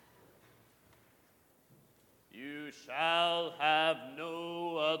You shall have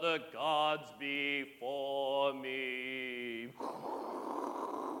no other gods before me.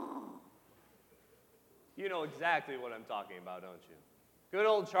 You know exactly what I'm talking about, don't you? Good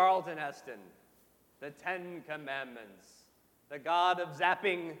old Charlton Heston, the Ten Commandments. The God of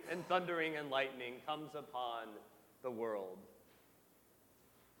zapping and thundering and lightning comes upon the world.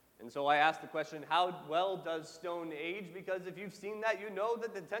 And so I ask the question, how well does stone age? Because if you've seen that, you know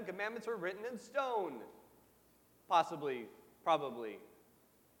that the Ten Commandments were written in stone. Possibly, probably.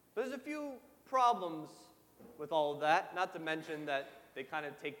 There's a few problems with all of that, not to mention that they kind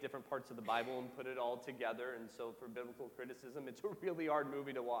of take different parts of the Bible and put it all together, and so for biblical criticism, it's a really hard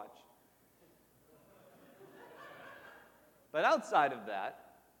movie to watch. But outside of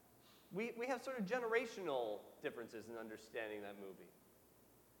that, we have sort of generational differences in understanding that movie.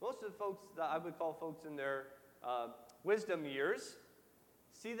 Most of the folks that I would call folks in their wisdom years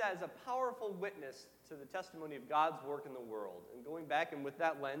see that as a powerful witness to the testimony of God's work in the world. And going back and with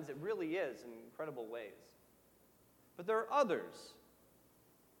that lens, it really is in incredible ways. But there are others.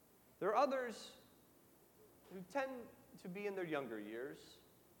 There are others who tend to be in their younger years,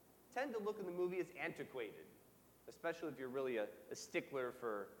 tend to look at the movie as antiquated, especially if you're really a stickler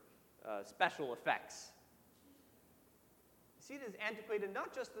for special effects. See it as antiquated,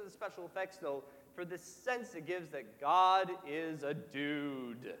 not just for the special effects, though, for the sense it gives that God is a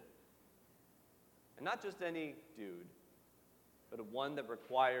dude. And not just any dude, but a one that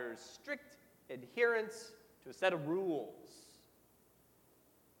requires strict adherence to a set of rules.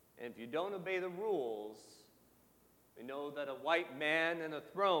 And if you don't obey the rules, we know that a white man and a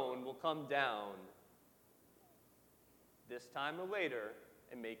throne will come down this time or later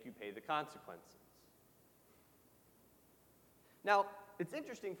and make you pay the consequences. Now, it's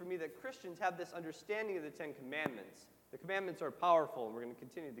interesting for me that Christians have this understanding of the Ten Commandments. The commandments are powerful, and we're going to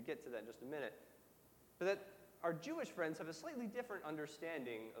continue to get to that in just a minute. But that our Jewish friends have a slightly different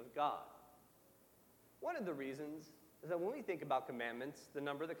understanding of God. One of the reasons is that when we think about commandments, the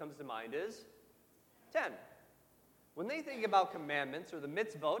number that comes to mind is 10. When they think about commandments, or the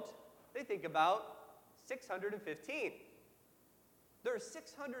mitzvot, they think about 615. There are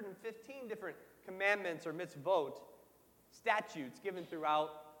 615 different commandments or mitzvot, statutes given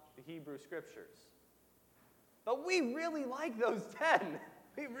throughout the Hebrew Scriptures. But we really like those 10.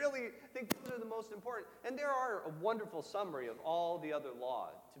 We really think those are the most important. And there are a wonderful summary of all the other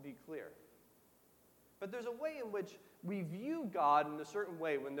law, to be clear. But there's a way in which we view God in a certain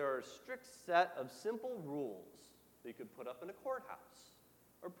way when there are a strict set of simple rules that you could put up in a courthouse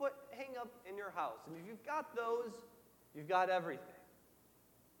or hang up in your house. And if you've got those, you've got everything.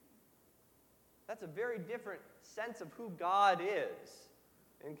 That's a very different sense of who God is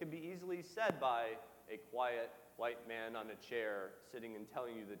and can be easily said by a quiet white man on a chair sitting and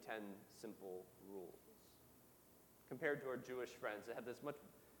telling you the 10 simple rules. Compared to our Jewish friends that have this much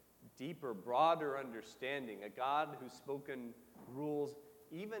deeper, broader understanding, a God who's spoken rules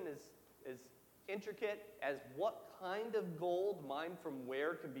even as intricate as what kind of gold mined from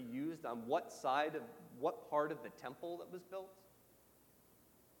where could be used on what side of what part of the temple that was built.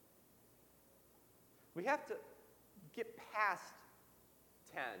 We have to get past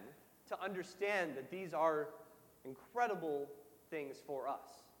 10 to understand that these are incredible things for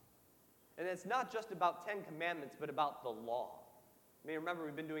us. And it's not just about 10 commandments, but about the law. You may remember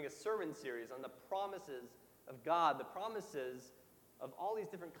we've been doing a sermon series on the promises of God, the promises of all these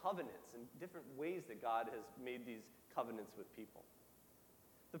different covenants and different ways that God has made these covenants with people.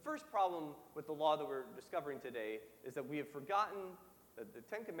 The first problem with the law that we're discovering today is that we have forgotten that the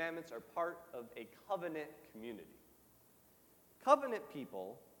Ten Commandments are part of a covenant community. Covenant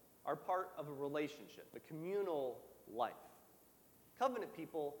people are part of a relationship, a communal life. Covenant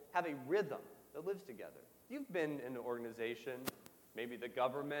people have a rhythm that lives together. You've been in an organization, maybe the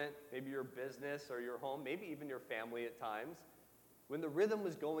government, maybe your business or your home, maybe even your family at times, when the rhythm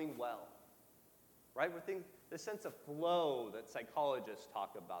was going well, right? The sense of flow that psychologists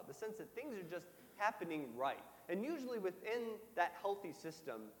talk about, the sense that things are just happening right. And usually within that healthy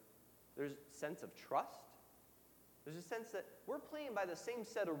system, there's a sense of trust. There's a sense that we're playing by the same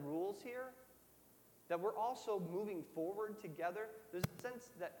set of rules here, that we're also moving forward together. There's a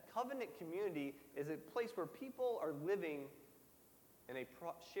sense that covenant community is a place where people are living in a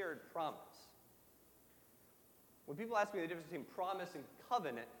shared promise. When people ask me the difference between promise and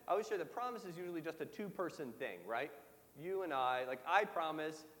covenant, I always say that promise is usually just a two-person thing, right? You and I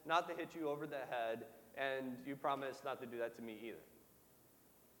promise not to hit you over the head, and you promise not to do that to me either.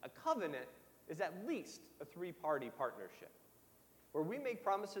 A covenant is at least a three-party partnership, where we make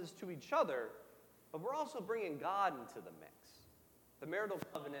promises to each other, but we're also bringing God into the mix, the marital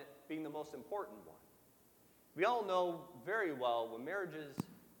covenant being the most important one. We all know very well when marriages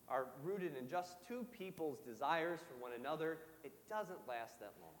are rooted in just two people's desires for one another, it doesn't last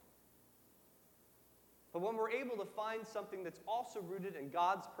that long. But when we're able to find something that's also rooted in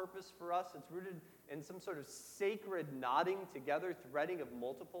God's purpose for us, it's rooted in some sort of sacred knotting together, threading of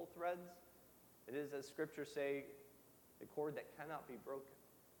multiple threads, it is, as scriptures say, a cord that cannot be broken.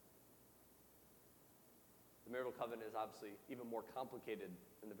 The marital covenant is obviously even more complicated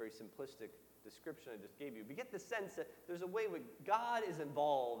than the very simplistic description I just gave you. We get the sense that there's a way where God is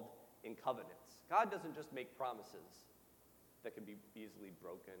involved in covenants. God doesn't just make promises that can be easily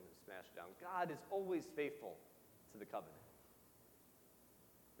broken and smashed down. God is always faithful to the covenant.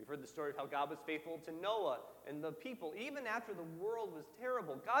 We've heard the story of how God was faithful to Noah and the people. Even after the world was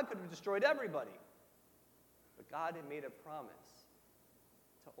terrible, God could have destroyed everybody. But God had made a promise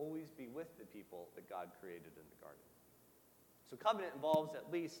to always be with the people that God created in the garden. So covenant involves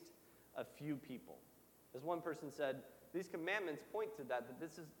at least a few people. As one person said, these commandments point to that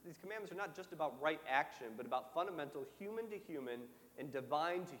these commandments are not just about right action, but about fundamental human-to-human and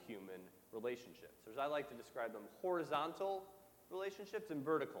divine-to-human relationships. Or as I like to describe them, horizontal relationships and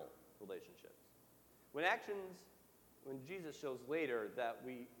vertical relationships. When Jesus shows later that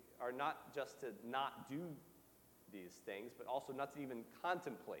we are not just to not do these things, but also not to even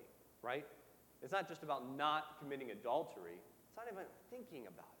contemplate, right? It's not just about not committing adultery. It's not even thinking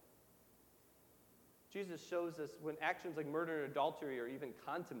about it. Jesus shows us when actions like murder and adultery are even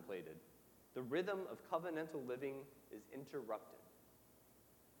contemplated, the rhythm of covenantal living is interrupted.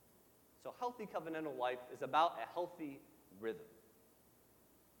 So healthy covenantal life is about a healthy rhythm.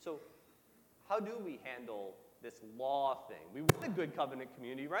 So how do we handle this law thing? We want a good covenant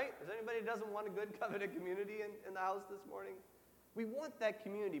community, right? Is there anybody who doesn't want a good covenant community in the house this morning? We want that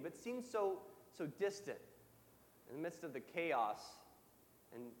community, but it seems so distant in the midst of the chaos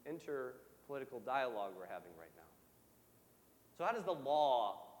and interpolitical dialogue we're having right now. So how does the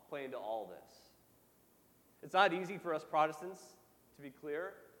law play into all this? It's not easy for us Protestants, to be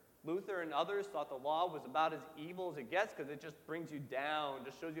clear. Luther and others thought the law was about as evil as it gets because it just brings you down,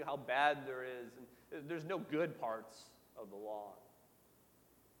 just shows you how bad there is, and there's no good parts of the law.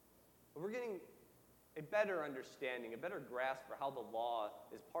 But we're getting a better understanding, a better grasp for how the law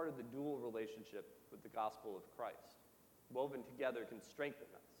is part of the dual relationship with the gospel of Christ. Woven together can strengthen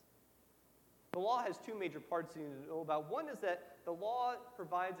us. The law has two major parts you need to know about. One is that the law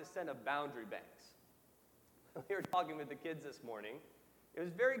provides a set of boundary banks. We were talking with the kids this morning. It was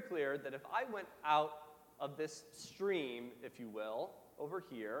very clear that if I went out of this stream, if you will, over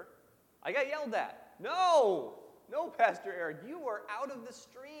here, I got yelled at. No, Pastor Eric, you are out of the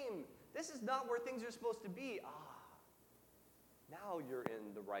stream. This is not where things are supposed to be. Now you're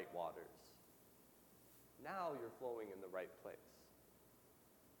in the right waters. Now you're flowing in the right place.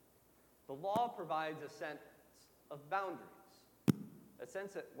 The law provides a sense of boundaries, a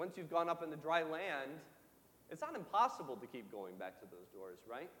sense that once you've gone up in the dry land, it's not impossible to keep going back to those doors,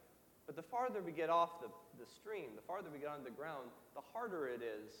 right? But the farther we get off the stream, the farther we get on the ground, the harder it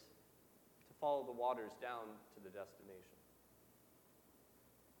is to follow the waters down to the destination.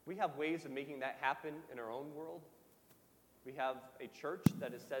 We have ways of making that happen in our own world. We have a church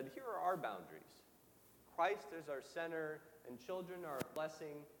that has said, here are our boundaries. Christ is our center, and children are our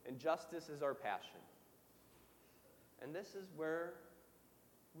blessing, and justice is our passion. And this is where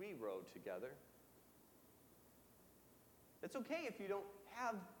we row together. It's okay if you don't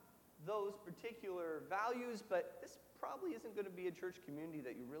have those particular values, but this probably isn't going to be a church community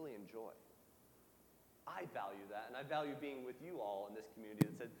that you really enjoy. I value that, and I value being with you all in this community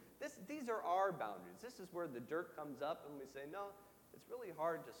that said, these are our boundaries. This is where the dirt comes up, and we say, no, it's really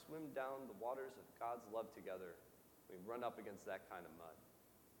hard to swim down the waters of God's love together. We run up against that kind of mud.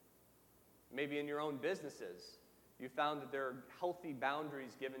 Maybe in your own businesses, you found that there are healthy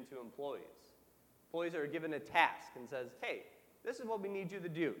boundaries given to employees. Employees are given a task and says, hey, this is what we need you to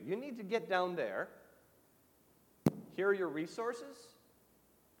do. You need to get down there. Here are your resources.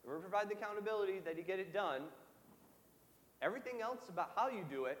 We're going to provide the accountability that you get it done. Everything else about how you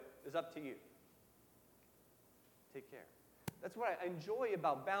do it is up to you. Take care. That's what I enjoy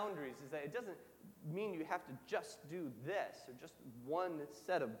about boundaries, is that it doesn't mean you have to just do this or just one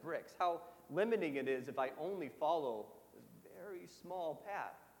set of bricks. How limiting it is if I only follow this very small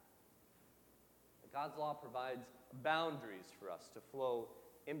path. God's law provides boundaries for us to flow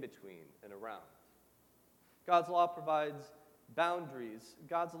in between and around. God's law provides boundaries.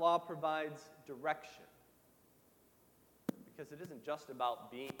 God's law provides direction. Because it isn't just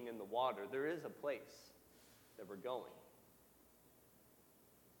about being in the water. There is a place that we're going.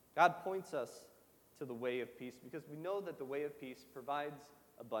 God points us to the way of peace because we know that the way of peace provides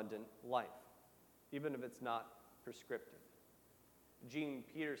abundant life. even if it's not prescriptive. Gene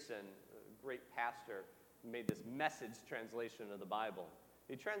Peterson, a great pastor, made this Message translation of the Bible.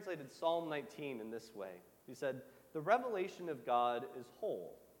 He translated Psalm 19 in this way. He said, "The revelation of God is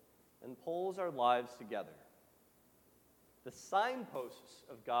whole and pulls our lives together. The signposts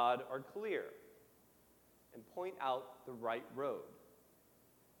of God are clear and point out the right road.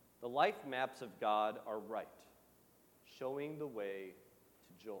 The life maps of God are right, showing the way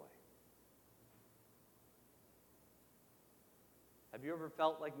to joy." Have you ever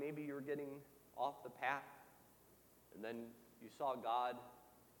felt like maybe you were getting off the path and then you saw God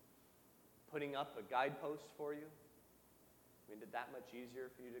putting up a guidepost for you? Made it that much easier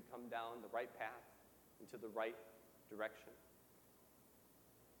for you to come down the right path into the right direction?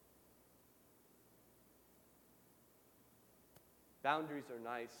 Boundaries are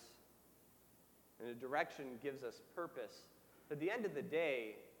nice, and a direction gives us purpose. But at the end of the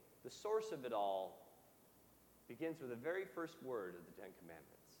day, the source of it all begins with the very first word of the Ten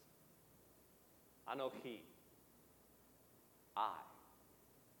Commandments. Anochi. I.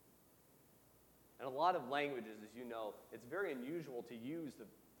 In a lot of languages, as you know, it's very unusual to use the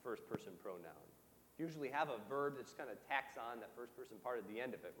first person pronoun. You usually have a verb that just kind of tacks on that first person part at the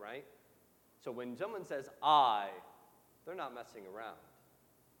end of it, right? So when someone says I, they're not messing around.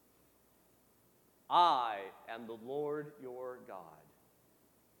 I am the Lord your God.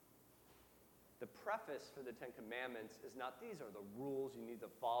 The preface for the Ten Commandments is not these are the rules you need to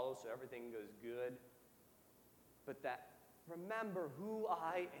follow so everything goes good, but that remember who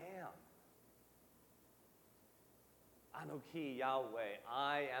I am. Anochi Yahweh,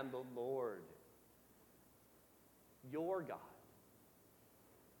 I am the Lord, your God.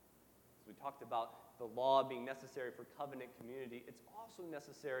 As we talked about the law being necessary for covenant community, it's also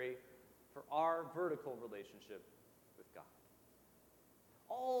necessary for our vertical relationship with God.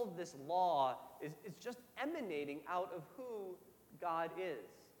 All of this law is just emanating out of who God is,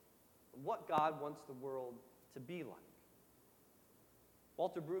 what God wants the world to be like.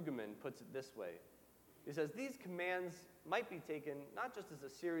 Walter Brueggemann puts it this way. He says, these commands might be taken not just as a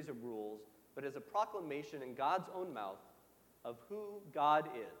series of rules, but as a proclamation in God's own mouth of who God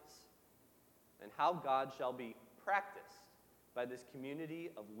is and how God shall be practiced by this community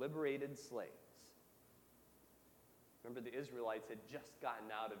of liberated slaves. Remember, the Israelites had just gotten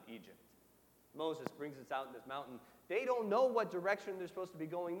out of Egypt. Moses brings us out in this mountain. They don't know what direction they're supposed to be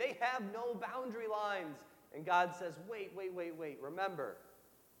going. They have no boundary lines. And God says, wait. Remember,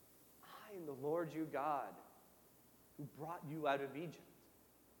 I am the Lord your God who brought you out of Egypt.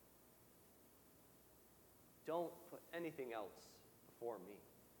 Don't put anything else before me.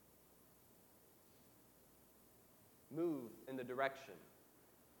 Move in the direction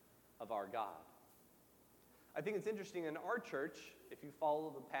of our God. I think it's interesting in our church, if you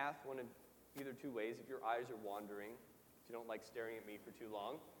follow the path one of either two ways, if your eyes are wandering, if you don't like staring at me for too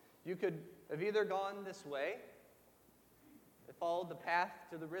long, you could have either gone this way and followed the path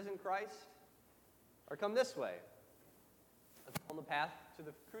to the risen Christ, or come this way and follow the path to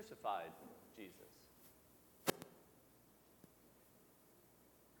the crucified Jesus.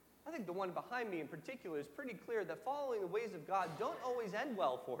 I think the one behind me in particular is pretty clear that following the ways of God don't always end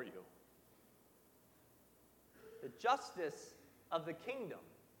well for you. The justice of the kingdom,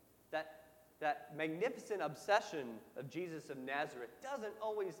 that magnificent obsession of Jesus of Nazareth doesn't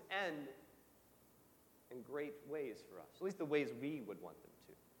always end in great ways for us, at least the ways we would want them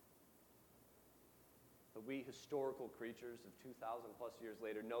to. But we historical creatures of 2,000 plus years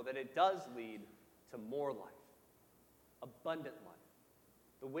later know that it does lead to more life, abundant life,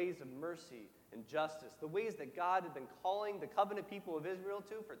 the ways of mercy and justice, the ways that God had been calling the covenant people of Israel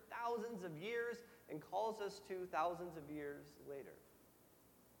to for thousands of years and calls us to thousands of years later.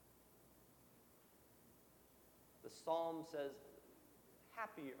 The psalm says,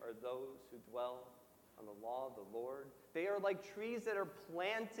 happy are those who dwell on the law of the Lord. They are like trees that are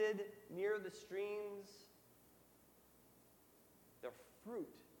planted near the streams. Their fruit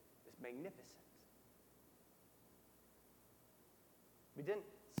is magnificent. We didn't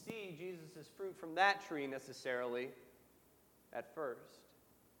see Jesus' fruit from that tree necessarily at first.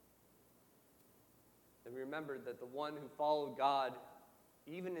 And we remembered that the one who followed God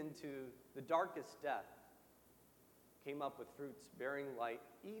even into the darkest death came up with fruits bearing light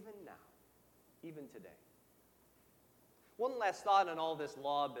even now, even today. One last thought on all this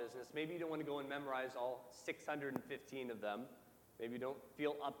law business. Maybe you don't want to go and memorize all 615 of them. Maybe you don't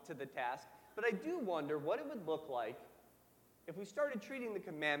feel up to the task. But I do wonder what it would look like if we started treating the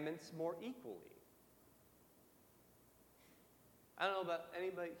commandments more equally. I don't know about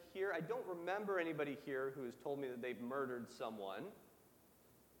anybody here. I don't remember anybody here who has told me that they've murdered someone.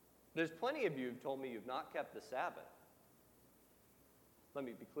 There's plenty of you who've told me you've not kept the Sabbath. Let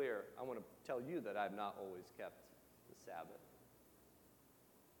me be clear. I want to tell you that I've not always kept the Sabbath.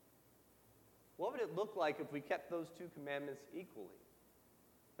 What would it look like if we kept those two commandments equally?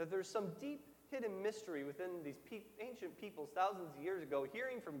 That there's some deep hidden mystery within these ancient peoples thousands of years ago,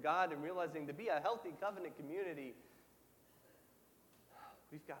 hearing from God and realizing to be a healthy covenant community,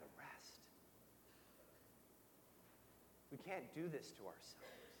 we've got to rest. We can't do this to ourselves.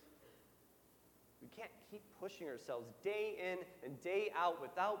 We can't keep pushing ourselves day in and day out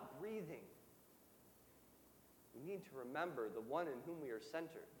without breathing. We need to remember the one in whom we are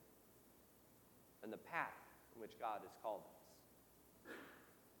centered and the path in which God has called us.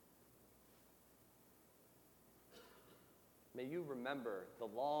 May you remember the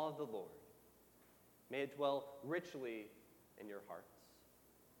law of the Lord. May it dwell richly in your hearts.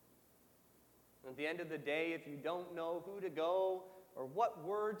 At the end of the day, if you don't know who to go or what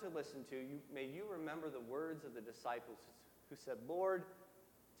word to listen to, may you remember the words of the disciples who said, Lord,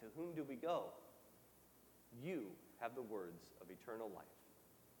 to whom do we go? You have the words of eternal life.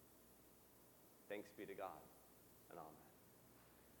 Thanks be to God, and amen.